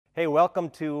Hey, welcome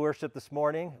to worship this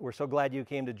morning. We're so glad you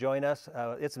came to join us.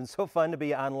 It's been so fun to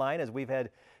be online as we've had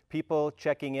people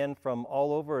checking in from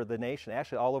all over the nation,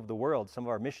 actually all over the world. Some of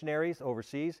our missionaries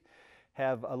overseas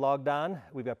have logged on.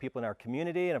 We've got people in our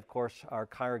community, and of course, our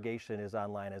congregation is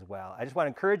online as well. I just want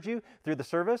to encourage you through the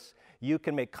service. You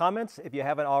can make comments if you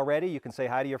haven't already. You can say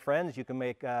hi to your friends. You can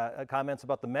make comments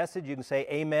about the message. You can say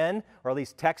amen, or at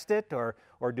least text it, or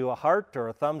do a heart, or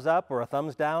a thumbs up, or a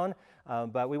thumbs down.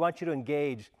 But we want you to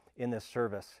engage in this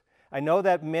service. I know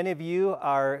that many of you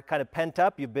are kind of pent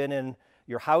up. You've been in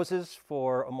your houses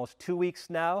for almost 2 weeks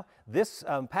now. This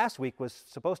past week was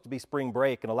supposed to be spring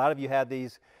break, and a lot of you had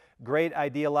these great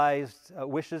idealized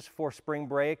wishes for spring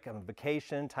break,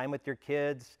 vacation, time with your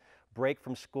kids, break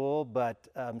from school, but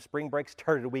spring break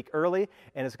started a week early,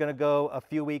 and it's going to go a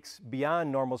few weeks beyond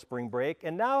normal spring break,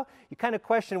 and now you kind of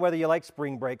question whether you like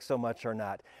spring break so much or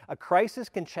not. A crisis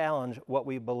can challenge what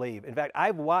we believe. In fact,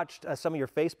 I've watched some of your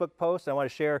Facebook posts. I want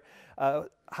to share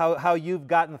how you've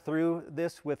gotten through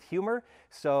this with humor,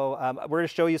 so we're going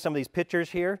to show you some of these pictures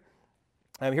here.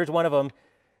 Here's one of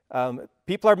them.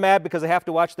 People are mad because they have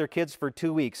to watch their kids for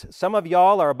 2 weeks. Some of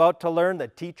y'all are about to learn the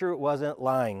teacher wasn't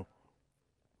lying.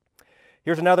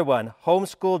 Here's another one.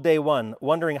 Homeschool day one,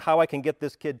 wondering how I can get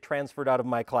this kid transferred out of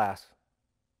my class.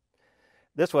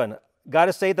 This one. Got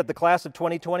to say that the class of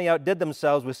 2020 outdid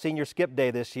themselves with senior skip day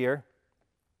this year.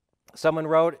 Someone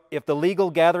wrote, if the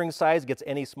legal gathering size gets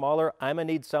any smaller, I'm going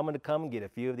to need someone to come and get a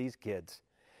few of these kids.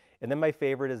 And then my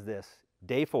favorite is this.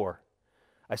 Day 4.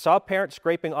 I saw parents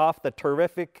scraping off the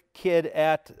terrific kid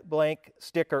at blank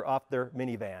sticker off their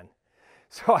minivan.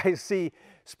 So I see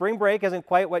spring break isn't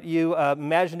quite what you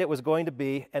imagined it was going to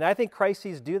be, and I think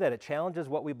crises do that. It challenges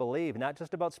what we believe, not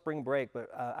just about spring break, but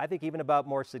I think even about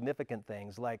more significant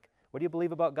things like, what do you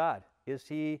believe about God? Is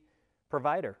He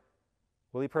provider?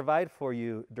 Will He provide for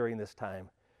you during this time?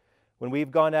 When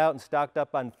we've gone out and stocked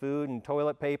up on food and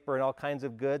toilet paper and all kinds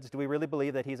of goods, do we really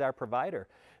believe that He's our provider?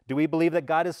 Do we believe that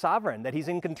God is sovereign, that He's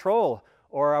in control?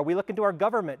 Or are we looking to our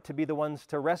government to be the ones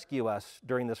to rescue us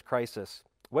during this crisis?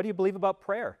 What do you believe about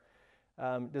prayer?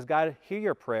 Does God hear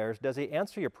your prayers? Does He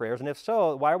answer your prayers? And if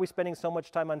so, why are we spending so much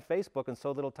time on Facebook and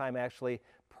so little time actually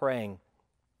praying?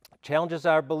 Challenges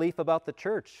our belief about the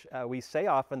church. We say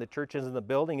often the church isn't the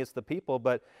building, it's the people,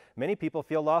 but many people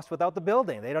feel lost without the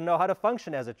building. They don't know how to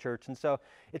function as a church, and so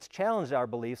it's challenged our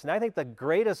beliefs. And I think the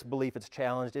greatest belief it's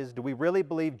challenged is, do we really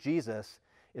believe Jesus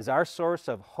is our source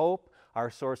of hope,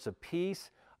 our source of peace,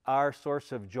 our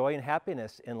source of joy and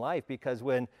happiness in life? Because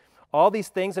when all these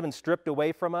things have been stripped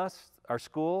away from us, our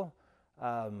school,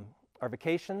 our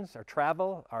vacations, our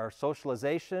travel, our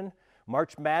socialization,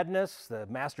 March Madness, the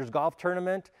Masters Golf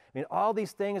Tournament. I mean, all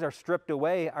these things are stripped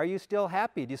away. Are you still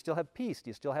happy? Do you still have peace? Do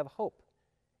you still have hope?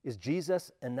 Is Jesus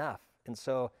enough? And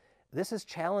so this is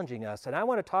challenging us. And I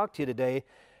want to talk to you today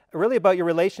really about your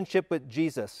relationship with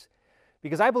Jesus,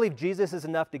 because I believe Jesus is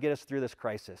enough to get us through this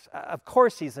crisis. Of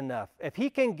course He's enough. If He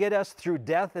can get us through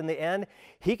death in the end,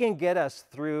 He can get us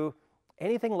through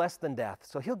anything less than death.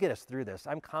 So He'll get us through this.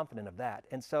 I'm confident of that.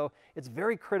 And so it's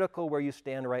very critical where you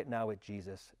stand right now with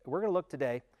Jesus. We're going to look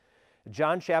today at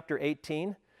John chapter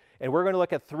 18, and we're going to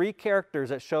look at 3 characters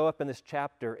that show up in this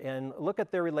chapter and look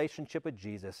at their relationship with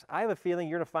Jesus. I have a feeling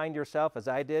you're going to find yourself, as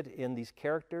I did, in these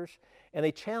characters, and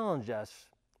they challenge us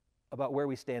about where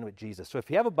we stand with Jesus. So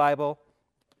if you have a Bible,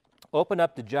 open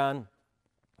up to John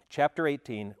chapter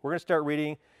 18. We're going to start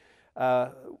reading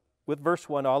with verse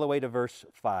 1 all the way to verse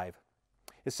 5.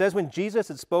 It says, when Jesus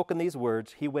had spoken these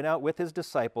words, He went out with His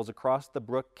disciples across the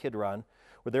brook Kidron,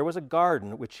 where there was a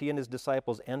garden which He and His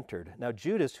disciples entered. Now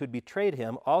Judas, who had betrayed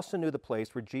Him, also knew the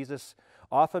place where Jesus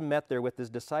often met there with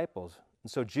His disciples.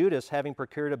 And so Judas, having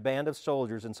procured a band of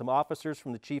soldiers and some officers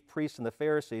from the chief priests and the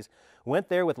Pharisees, went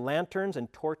there with lanterns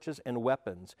and torches and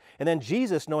weapons. And then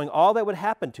Jesus, knowing all that would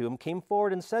happen to him, came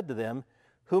forward and said to them,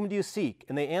 whom do you seek?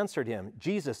 And they answered him,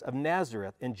 Jesus of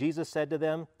Nazareth. And Jesus said to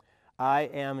them, I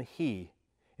am He.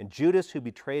 And Judas, who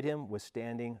betrayed Him, was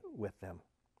standing with them.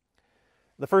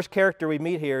 The first character we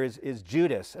meet here is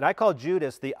Judas. And I call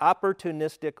Judas the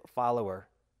opportunistic follower.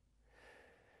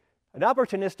 An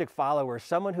opportunistic follower,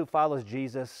 someone who follows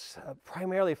Jesus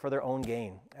primarily for their own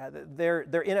gain. They're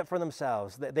in it for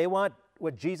themselves. They want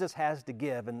what Jesus has to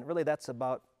give, and really that's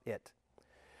about it.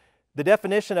 The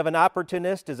definition of an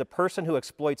opportunist is a person who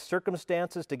exploits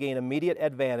circumstances to gain immediate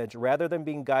advantage rather than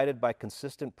being guided by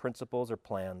consistent principles or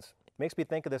plans. Makes me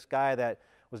think of this guy that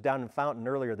was down in Fountain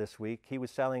earlier this week. He was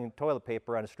selling toilet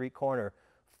paper on a street corner.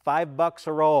 $5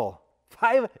 a roll.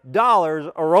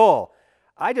 $5 a roll.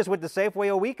 I just went to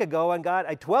Safeway a week ago and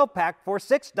got a 12-pack for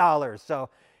 $6. So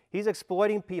He's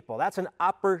exploiting people. That's an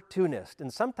opportunist.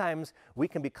 And sometimes we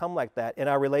can become like that in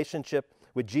our relationship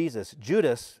with Jesus.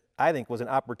 Judas, I think, was an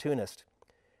opportunist.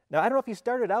 Now, I don't know if he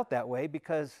started out that way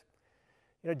because,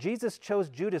 Jesus chose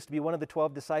Judas to be one of the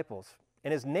 12 disciples.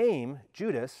 And his name,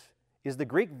 Judas, is the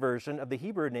Greek version of the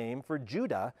Hebrew name for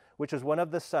Judah, which was one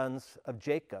of the sons of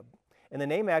Jacob. And the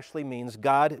name actually means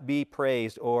God be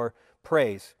praised or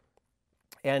praise.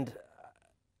 And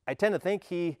I tend to think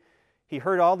he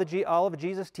heard all of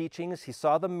Jesus' teachings. He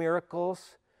saw the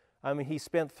miracles. He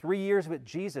spent 3 years with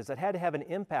Jesus. That had to have an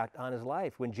impact on his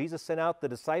life. When Jesus sent out the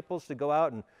disciples to go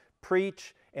out and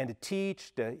preach and to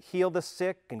teach, to heal the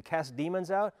sick and cast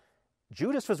demons out,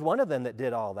 Judas was one of them that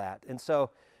did all that. And so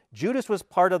Judas was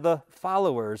part of the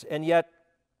followers, and yet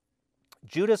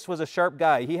Judas was a sharp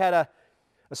guy. He had a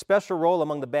special role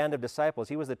among the band of disciples.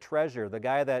 He was the treasurer, the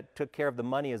guy that took care of the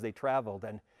money as they traveled.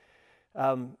 And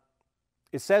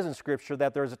it says in Scripture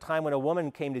that there was a time when a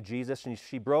woman came to Jesus and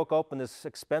she broke open this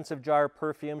expensive jar of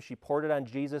perfume. She poured it on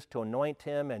Jesus to anoint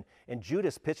him, and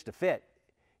Judas pitched a fit.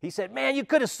 He said, "Man, you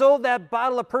could have sold that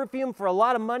bottle of perfume for a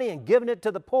lot of money and given it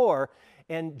to the poor."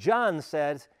 And John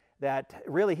says that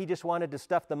really he just wanted to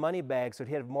stuff the money bag so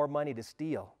he'd have more money to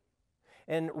steal.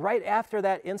 And right after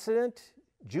that incident,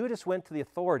 Judas went to the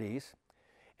authorities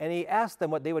and he asked them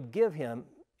what they would give him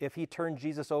if he turned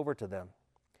Jesus over to them.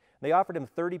 They offered him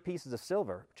 30 pieces of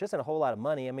silver, which isn't a whole lot of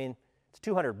money. It's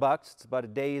 $200. It's about a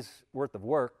day's worth of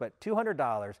work, but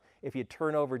 $200 if you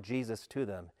turn over Jesus to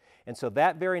them. And so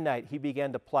that very night, he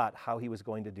began to plot how he was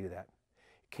going to do that.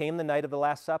 Came the night of the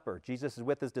Last Supper. Jesus is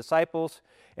with his disciples,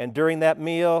 and during that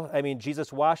meal,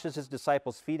 Jesus washes his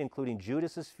disciples' feet, including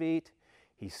Judas's feet.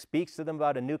 He speaks to them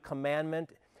about a new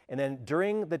commandment. And then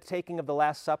during the taking of the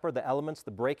Last Supper, the elements,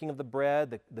 the breaking of the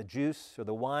bread, the juice or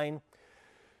the wine,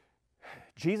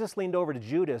 Jesus leaned over to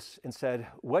Judas and said,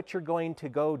 "What you're going to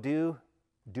go do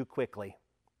quickly."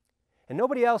 And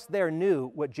nobody else there knew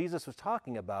what Jesus was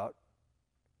talking about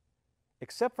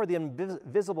except for the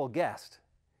invisible guest.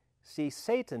 See,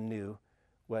 Satan knew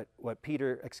what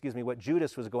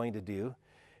Judas was going to do,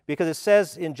 because it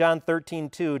says in John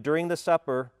 13:2, during the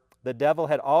supper, the devil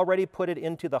had already put it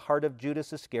into the heart of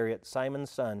Judas Iscariot, Simon's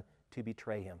son, to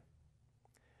betray him.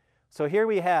 So here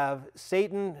we have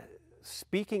Satan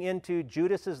speaking into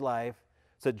Judas's life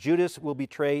so that Judas will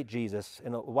betray Jesus.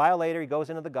 And a while later, he goes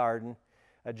into the garden.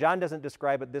 John doesn't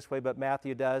describe it this way, but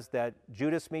Matthew does, that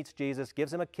Judas meets Jesus,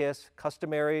 gives him a kiss,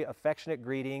 customary, affectionate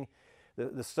greeting.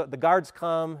 The guards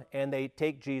come, and they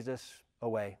take Jesus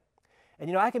away.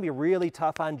 And I can be really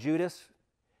tough on Judas.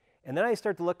 And then I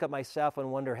start to look at myself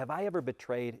and wonder, have I ever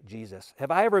betrayed Jesus? Have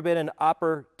I ever been an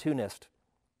opportunist?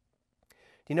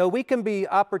 We can be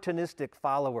opportunistic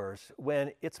followers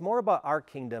when it's more about our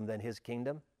kingdom than his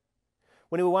kingdom.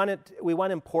 When we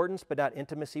want importance but not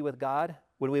intimacy with God.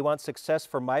 When we want success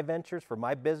for my ventures, for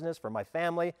my business, for my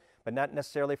family, but not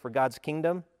necessarily for God's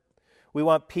kingdom. We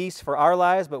want peace for our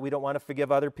lives, but we don't want to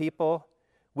forgive other people.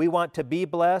 We want to be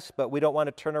blessed, but we don't want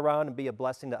to turn around and be a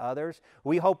blessing to others.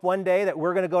 We hope one day that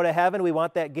we're going to go to heaven. We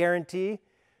want that guarantee.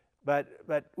 But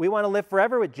we want to live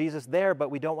forever with Jesus there, but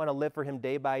we don't want to live for him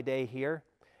day by day here.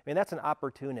 That's an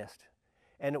opportunist.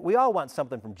 And we all want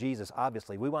something from Jesus,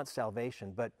 obviously. We want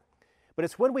salvation, but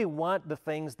it's when we want the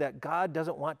things that God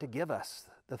doesn't want to give us,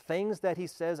 the things that he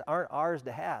says aren't ours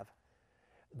to have.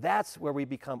 That's where we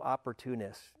become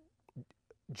opportunists.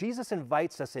 Jesus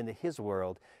invites us into his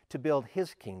world to build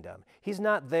his kingdom. He's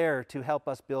not there to help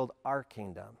us build our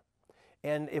kingdom.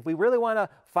 And if we really want to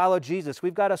follow Jesus,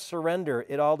 we've got to surrender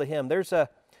it all to him. There's a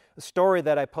story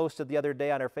that I posted the other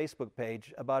day on our Facebook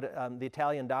page about the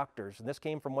Italian doctors. And this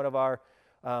came from one of our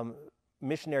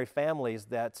missionary families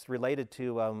that's related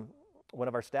to one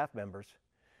of our staff members.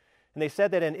 And they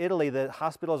said that in Italy, the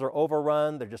hospitals are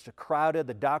overrun, they're just crowded,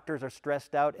 the doctors are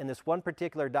stressed out, and this one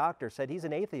particular doctor said he's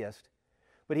an atheist,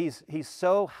 but he's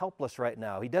so helpless right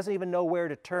now. He doesn't even know where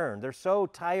to turn. They're so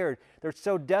tired, they're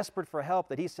so desperate for help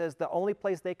that he says the only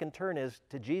place they can turn is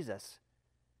to Jesus.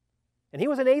 And he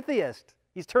was an atheist.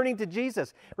 He's turning to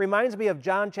Jesus. It reminds me of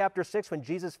John chapter 6 when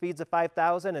Jesus feeds the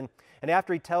 5,000, and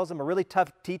after he tells them a really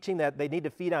tough teaching that they need to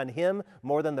feed on him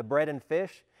more than the bread and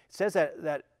fish, it says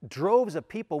that droves of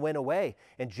people went away.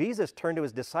 And Jesus turned to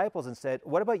his disciples and said,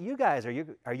 "What about you guys? Are you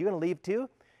going to leave too?"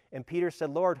 And Peter said,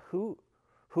 "Lord, who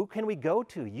can we go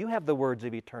to? You have the words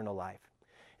of eternal life."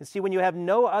 And see, when you have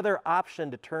no other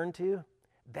option to turn to,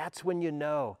 that's when you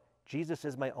know Jesus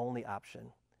is my only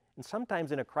option. And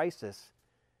sometimes in a crisis,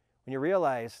 when you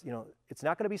realize, it's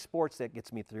not going to be sports that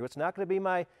gets me through. It's not going to be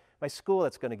my school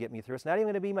that's going to get me through. It's not even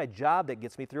going to be my job that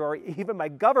gets me through, or even my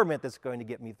government that's going to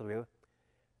get me through.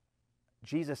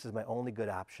 Jesus is my only good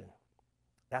option.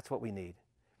 That's what we need.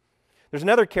 There's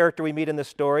another character we meet in this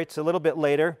story. It's a little bit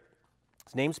later.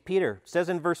 His name's Peter. It says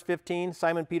in verse 15,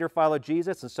 Simon Peter followed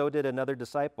Jesus, and so did another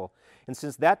disciple. And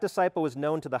since that disciple was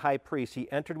known to the high priest, he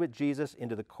entered with Jesus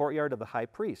into the courtyard of the high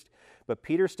priest. But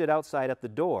Peter stood outside at the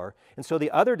door. And so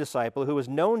the other disciple, who was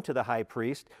known to the high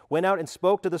priest, went out and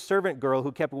spoke to the servant girl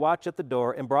who kept watch at the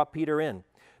door and brought Peter in.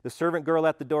 The servant girl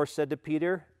at the door said to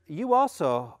Peter, "You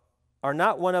also are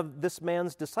not one of this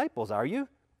man's disciples, are you?"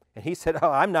 And he said,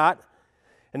 "Oh, I'm not."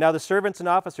 And now the servants and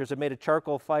officers had made a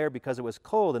charcoal fire because it was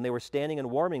cold, and they were standing and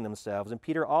warming themselves. And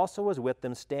Peter also was with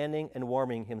them, standing and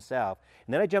warming himself.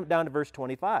 And then I jumped down to verse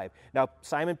 25. Now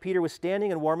Simon Peter was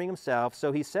standing and warming himself,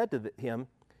 so he said to him,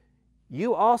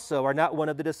 "You also are not one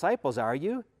of the disciples, are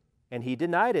you?" And he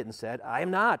denied it and said, "I am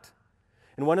not."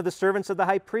 And one of the servants of the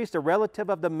high priest, a relative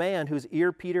of the man whose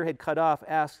ear Peter had cut off,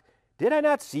 asked, "Did I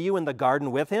not see you in the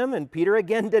garden with him?" And Peter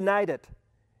again denied it.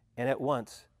 And at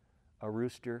once a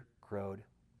rooster crowed.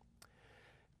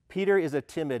 Peter is a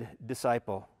timid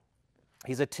disciple.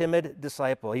 He's a timid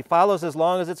disciple. He follows as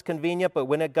long as it's convenient, but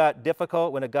when it got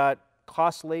difficult, when it got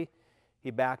costly,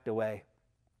 he backed away.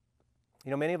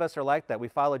 You know, many of us are like that. We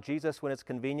follow Jesus when it's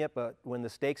convenient, but when the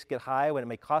stakes get high, when it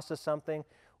may cost us something,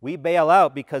 we bail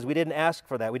out because we didn't ask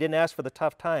for that. We didn't ask for the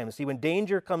tough times. See, when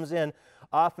danger comes in,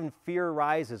 often fear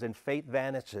rises and faith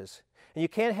vanishes. And you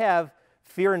can't have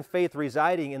fear and faith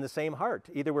residing in the same heart.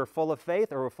 Either we're full of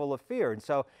faith or we're full of fear. And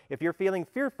so if you're feeling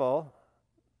fearful,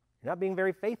 you're not being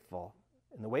very faithful.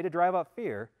 And the way to drive out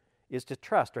fear is to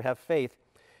trust or have faith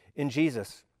in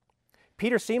Jesus.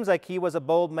 Peter seems like he was a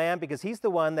bold man because he's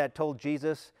the one that told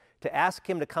Jesus to ask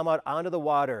him to come out onto the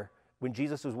water when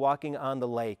Jesus was walking on the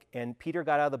lake. And Peter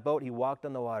got out of the boat, he walked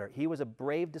on the water. He was a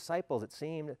brave disciple, it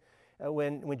seemed.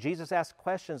 When Jesus asked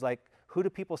questions like, "Who do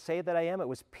people say that I am?" it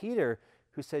was Peter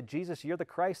who said, "Jesus, you're the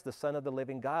Christ, the Son of the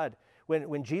living God."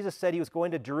 When Jesus said he was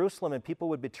going to Jerusalem and people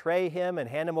would betray him and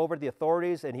hand him over to the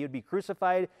authorities and he would be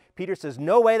crucified, Peter says,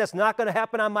 "No way, that's not going to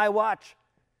happen on my watch."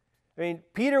 I mean,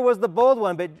 Peter was the bold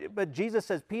one, but Jesus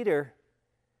says, "Peter,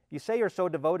 you say you're so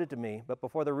devoted to me, but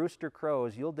before the rooster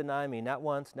crows, you'll deny me not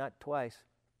once, not twice,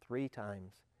 3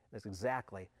 times. That's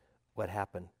exactly what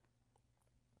happened.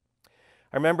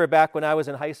 I remember back when I was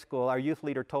in high school, our youth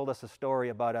leader told us a story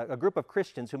about a group of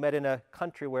Christians who met in a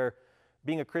country where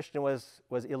being a Christian was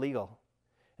illegal.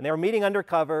 And they were meeting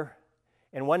undercover,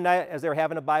 and one night as they were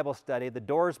having a Bible study, the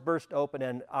doors burst open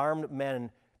and armed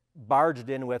men barged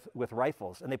in with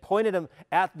rifles. And they pointed them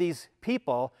at these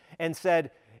people and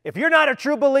said, "If you're not a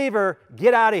true believer,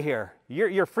 get out of here.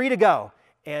 You're free to go."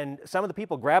 And some of the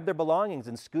people grabbed their belongings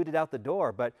and scooted out the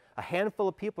door, but a handful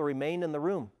of people remained in the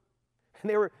room. And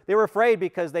they were afraid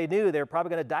because they knew they were probably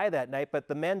going to die that night, but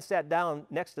the men sat down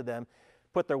next to them,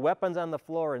 put their weapons on the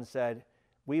floor and said,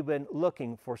 "We've been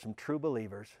looking for some true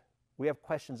believers. We have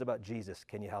questions about Jesus.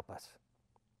 Can you help us?"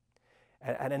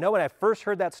 And I know when I first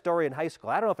heard that story in high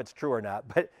school, I don't know if it's true or not,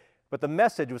 but the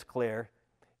message was clear.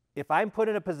 If I'm put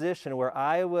in a position where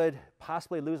I would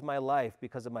possibly lose my life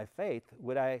because of my faith,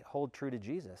 would I hold true to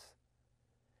Jesus?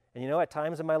 And you know, at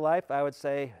times in my life, I would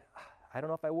say, I don't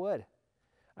know if I would.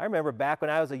 I remember back when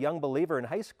I was a young believer in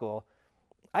high school,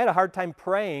 I had a hard time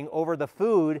praying over the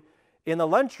food in the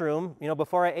lunchroom,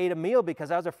 before I ate a meal because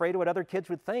I was afraid of what other kids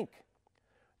would think.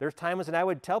 There's times when I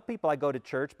would tell people I go to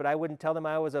church, but I wouldn't tell them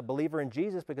I was a believer in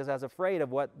Jesus because I was afraid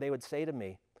of what they would say to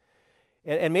me.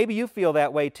 And maybe you feel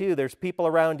that way too. There's people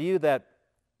around you that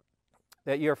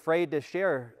you're afraid to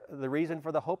share the reason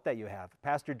for the hope that you have.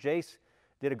 Pastor Jace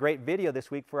did a great video this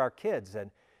week for our kids,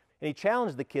 and he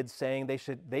challenged the kids saying they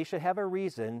should have a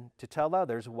reason to tell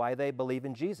others why they believe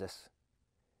in Jesus.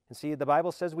 And see, the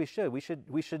Bible says we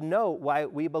should know why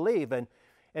we believe. And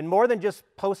more than just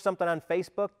post something on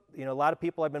Facebook, a lot of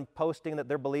people have been posting that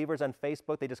they're believers on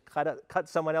Facebook. They just cut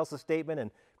someone else's statement and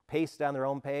paste it on their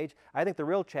own page. I think the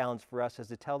real challenge for us is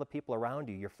to tell the people around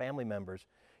you, your family members,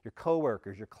 your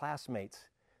coworkers, your classmates,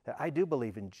 that I do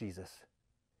believe in Jesus.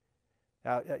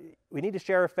 Now, we need to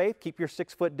share our faith. Keep your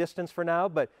 6-foot distance for now,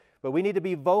 but we need to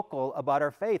be vocal about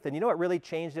our faith. And you know what really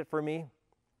changed it for me?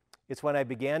 It's when I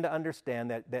began to understand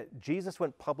that Jesus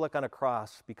went public on a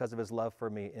cross because of his love for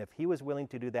me. And if he was willing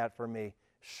to do that for me,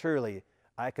 surely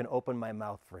I can open my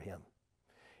mouth for him.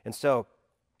 And so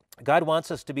God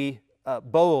wants us to be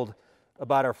bold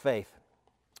about our faith.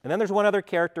 And then there's one other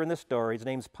character in this story. His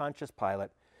name's Pontius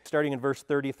Pilate, starting in verse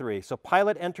 33. So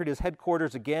Pilate entered his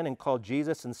headquarters again and called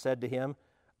Jesus and said to him,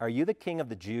 "Are you the king of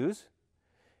the Jews?"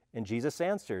 And Jesus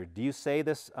answered, "Do you say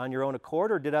this on your own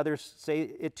accord, or did others say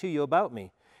it to you about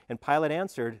me?" And Pilate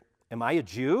answered, "Am I a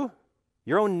Jew?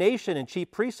 Your own nation and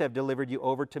chief priests have delivered you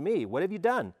over to me. What have you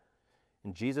done?"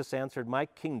 And Jesus answered, "My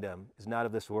kingdom is not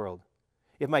of this world.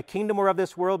 If my kingdom were of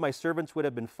this world, my servants would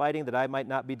have been fighting that I might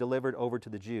not be delivered over to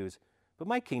the Jews. But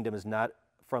my kingdom is not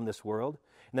from this world.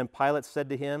 And then Pilate said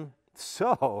to him,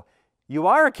 so you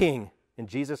are a king. And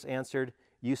Jesus answered,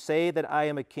 you say that I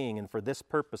am a king, and for this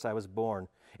purpose I was born.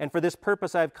 And for this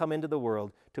purpose I have come into the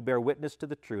world, to bear witness to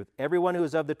the truth. Everyone who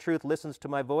is of the truth listens to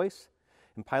my voice.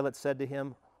 And Pilate said to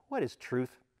him, what is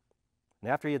truth?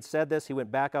 And after he had said this, he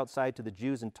went back outside to the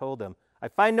Jews and told them, I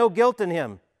find no guilt in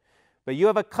him. But you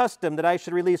have a custom that I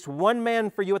should release one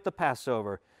man for you at the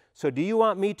Passover. So do you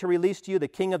want me to release to you the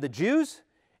king of the Jews?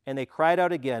 And they cried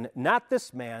out again, not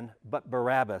this man, but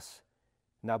Barabbas.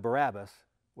 Now Barabbas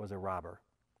was a robber.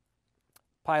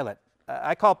 Pilate.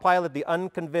 I call Pilate the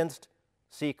unconvinced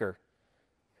seeker.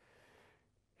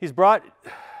 He's brought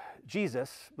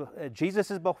Jesus. Jesus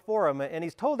is before him, and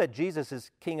he's told that Jesus is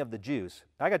king of the Jews.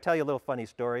 I got to tell you a little funny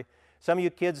story. Some of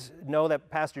you kids know that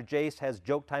Pastor Jace has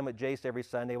joke time with Jace every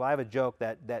Sunday. Well, I have a joke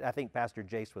that I think Pastor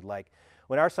Jace would like.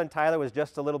 When our son Tyler was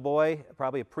just a little boy,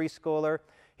 probably a preschooler,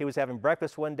 he was having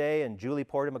breakfast one day, and Julie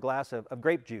poured him a glass of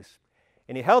grape juice.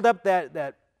 And he held up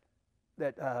that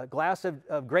glass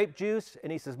of grape juice,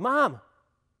 and he says, Mom,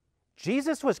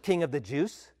 Jesus was king of the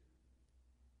Jews.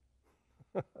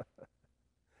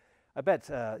 I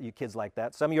bet you kids like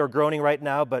that. Some of you are groaning right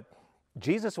now, but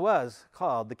Jesus was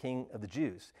called the king of the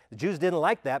Jews. The Jews didn't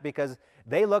like that because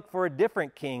they looked for a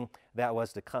different king that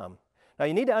was to come. Now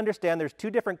you need to understand there's two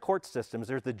different court systems.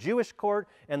 There's the Jewish court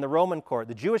and the Roman court.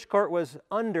 The Jewish court was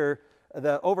under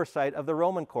the oversight of the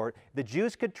Roman court. The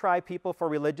Jews could try people for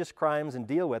religious crimes and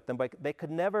deal with them, but they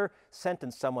could never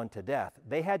sentence someone to death.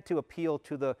 They had to appeal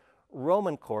to the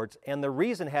Roman courts, and the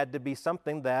reason had to be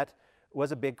something that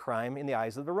was a big crime in the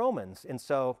eyes of the Romans. And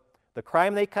so the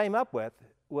crime they came up with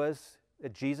was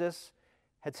that Jesus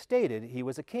had stated he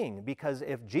was a king, because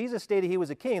if Jesus stated he was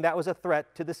a king, that was a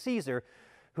threat to the Caesar,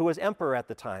 who was emperor at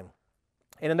the time.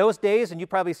 And in those days, and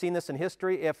you've probably seen this in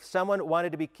history, if someone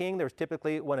wanted to be king, there was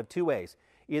typically one of two ways.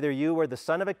 Either you were the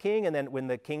son of a king, and then when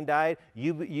the king died,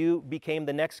 you became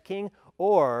the next king,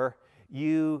 or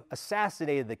you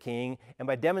assassinated the king, and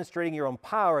by demonstrating your own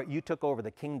power, you took over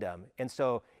the kingdom. And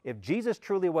so if Jesus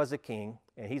truly was a king,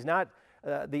 and he's not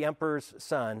the emperor's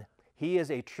son, he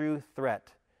is a true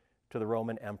threat to the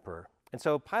Roman emperor. And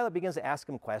so Pilate begins to ask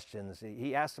him questions.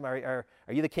 He asks him, are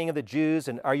you the king of the Jews,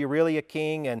 and are you really a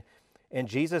king? And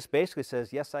Jesus basically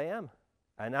says, yes, I am.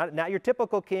 I'm not your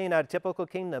typical king, not a typical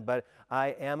kingdom, but I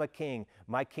am a king.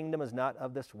 My kingdom is not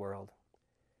of this world.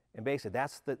 And basically,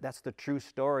 that's the true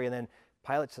story. And then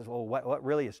Pilate says, well, what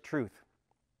really is truth?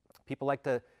 People like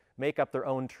to make up their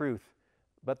own truth,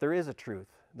 but there is a truth.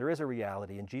 There is a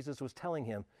reality, and Jesus was telling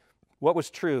him what was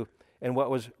true and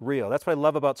what was real. That's what I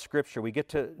love about Scripture. We get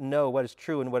to know what is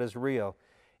true and what is real.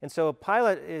 And so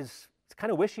Pilate is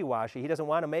kind of wishy-washy. He doesn't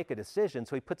want to make a decision,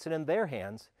 so he puts it in their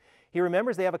hands. He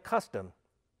remembers they have a custom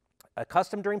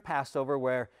during Passover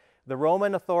where the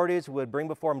Roman authorities would bring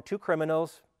before him two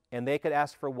criminals, and they could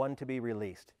ask for one to be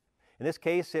released. In this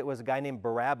case, it was a guy named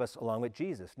Barabbas along with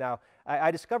Jesus. Now,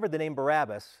 I discovered the name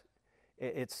Barabbas.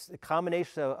 It's a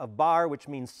combination of bar, which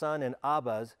means son, and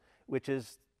abbas, which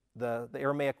is the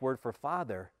Aramaic word for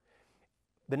father.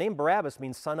 The name Barabbas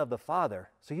means son of the Father.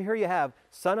 So here you have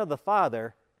son of the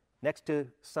Father next to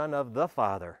son of the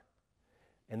Father.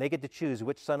 And they get to choose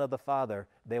which son of the Father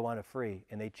they want to free,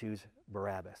 and they choose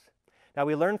Barabbas. Now,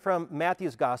 we learn from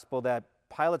Matthew's gospel that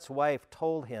Pilate's wife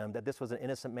told him that this was an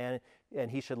innocent man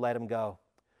and he should let him go.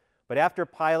 But after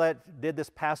Pilate did this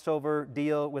Passover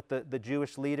deal with the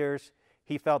Jewish leaders,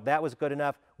 he felt that was good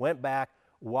enough, went back,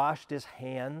 washed his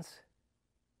hands,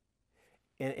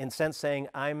 in sense saying,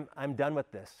 I'm done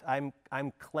with this. I'm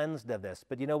cleansed of this.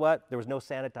 But you know what? There was no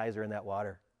sanitizer in that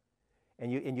water.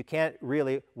 And you can't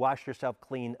really wash yourself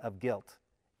clean of guilt.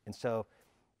 And so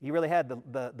he really had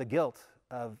the guilt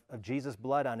of Jesus'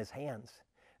 blood on his hands.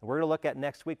 And we're going to look at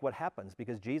next week what happens,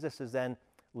 because Jesus is then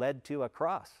led to a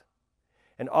cross.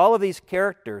 And all of these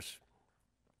characters,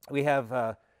 we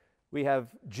have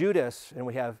Judas, and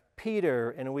we have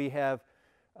Peter, and we have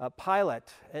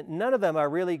Pilate, and none of them are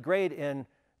really great in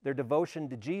their devotion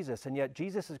to Jesus, and yet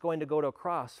Jesus is going to go to a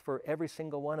cross for every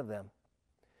single one of them.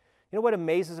 You know what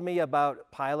amazes me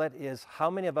about Pilate is how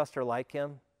many of us are like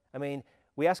him. I mean,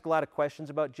 we ask a lot of questions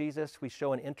about Jesus, we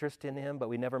show an interest in him, but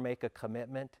we never make a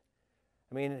commitment.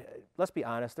 I mean, let's be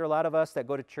honest, there are a lot of us that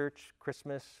go to church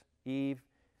Christmas Eve,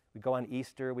 we go on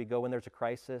Easter, we go when there's a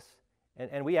crisis,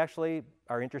 and we actually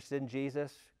are interested in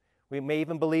Jesus. We may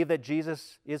even believe that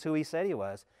Jesus is who he said he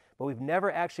was, but we've never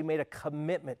actually made a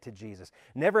commitment to Jesus,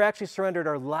 never actually surrendered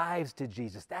our lives to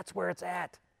Jesus. That's where it's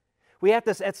at. We have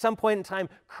to, at some point in time,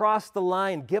 cross the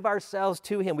line, give ourselves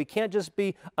to him. We can't just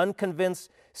be unconvinced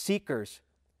seekers.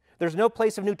 There's no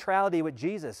place of neutrality with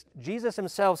Jesus. Jesus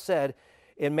himself said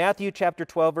in Matthew chapter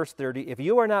 12, verse 30, if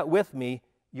you are not with me,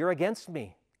 you're against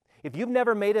me. If you've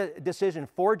never made a decision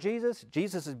for Jesus,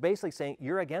 Jesus is basically saying,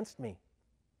 you're against me.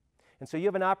 And so you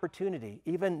have an opportunity,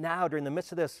 even now during the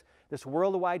midst of this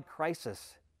worldwide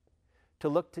crisis, to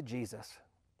look to Jesus.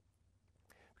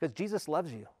 Because Jesus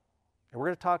loves you. And we're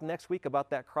going to talk next week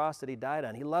about that cross that he died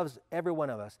on. He loves every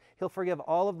one of us. He'll forgive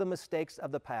all of the mistakes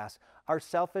of the past. Our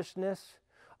selfishness,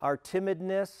 our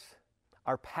timidness,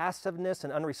 our passiveness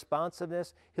and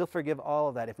unresponsiveness, he'll forgive all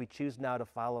of that if we choose now to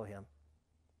follow him.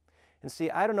 And see,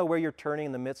 I don't know where you're turning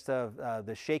in the midst of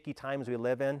the shaky times we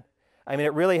live in. I mean,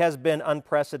 it really has been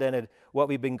unprecedented what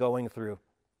we've been going through.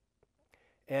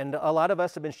 And a lot of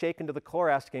us have been shaken to the core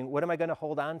asking, what am I going to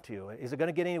hold on to? Is it going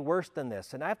to get any worse than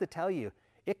this? And I have to tell you,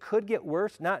 it could get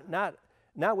worse, not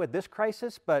with this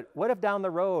crisis, but what if down the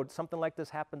road something like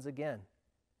this happens again?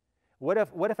 What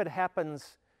if it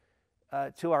happens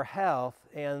to our health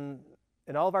and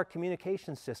all of our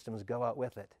communication systems go out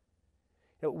with it?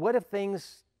 What if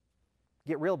things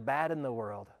get real bad in the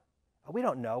world? We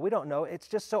don't know. It's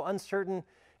just so uncertain.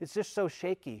 It's just so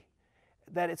shaky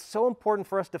that it's so important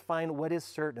for us to find what is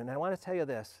certain. And I want to tell you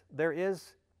this. There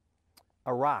is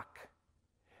a rock.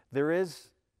 There is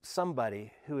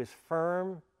somebody who is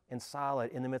firm and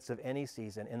solid in the midst of any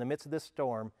season, in the midst of this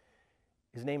storm.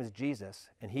 His name is Jesus,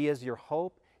 and he is your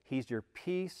hope. He's your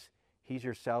peace. He's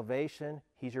your salvation.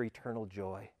 He's your eternal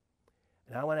joy.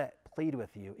 And I want to plead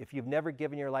with you, if you've never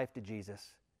given your life to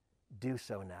Jesus, do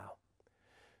so now.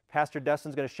 Pastor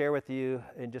Dustin's going to share with you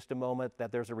in just a moment that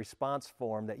there's a response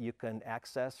form that you can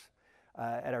access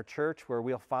at our church where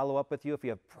we'll follow up with you. If you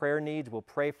have prayer needs, we'll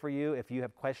pray for you. If you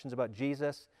have questions about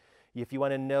Jesus, if you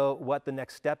want to know what the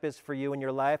next step is for you in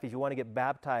your life, if you want to get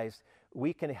baptized,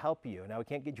 we can help you. Now, we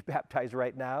can't get you baptized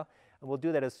right now, and we'll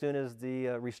do that as soon as the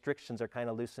restrictions are kind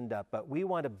of loosened up. But we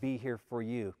want to be here for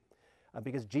you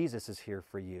because Jesus is here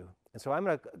for you. And so I'm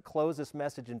going to close this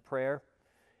message in prayer.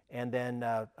 And then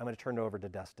I'm going to turn it over to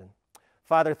Dustin.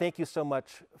 Father, thank you so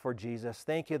much for Jesus.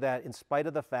 Thank you that in spite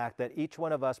of the fact that each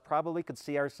one of us probably could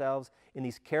see ourselves in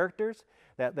these characters,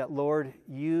 that Lord,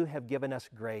 you have given us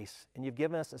grace and you've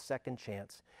given us a second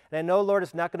chance. And I know, Lord,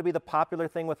 it's not going to be the popular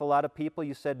thing with a lot of people.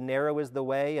 You said narrow is the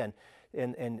way and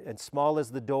small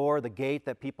is the door, the gate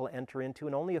that people enter into,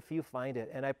 and only a few find it.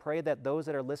 And I pray that those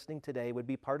that are listening today would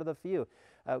be part of the few,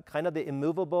 kind of the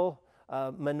immovable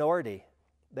minority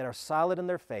that are solid in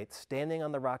their faith, standing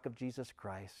on the rock of Jesus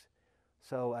Christ.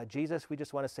 So, Jesus, we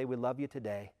just want to say we love you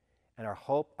today, and our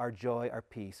hope, our joy, our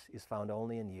peace is found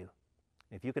only in you.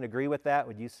 If you can agree with that,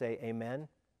 would you say amen?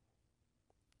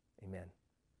 Amen.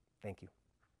 Thank you.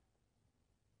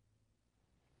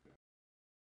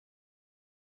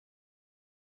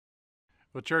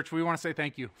 Well, church, we want to say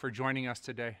thank you for joining us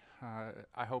today.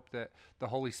 I hope that the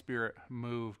Holy Spirit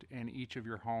moved in each of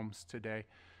your homes today.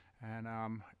 And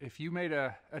if you made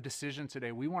a decision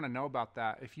today, we want to know about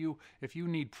that. If you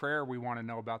need prayer, we want to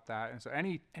know about that. And so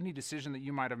any decision that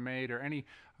you might have made or any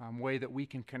way that we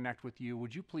can connect with you,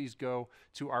 would you please go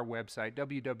to our website,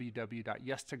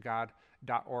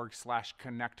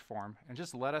 www.yestogod.org/connect form, and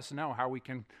just let us know how we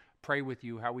can pray with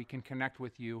you, how we can connect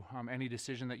with you, any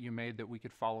decision that you made that we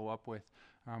could follow up with.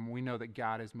 We know that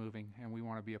God is moving, and we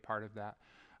want to be a part of that.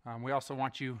 We also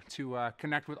want you to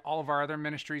connect with all of our other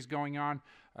ministries going on.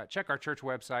 Check our church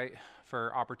website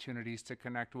for opportunities to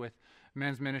connect with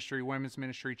men's ministry, women's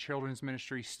ministry, children's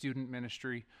ministry, student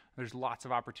ministry. There's lots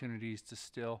of opportunities to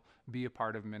still be a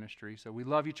part of ministry. So we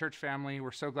love you, church family.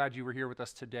 We're so glad you were here with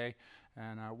us today,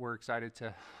 and we're excited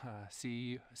to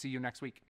see you next week.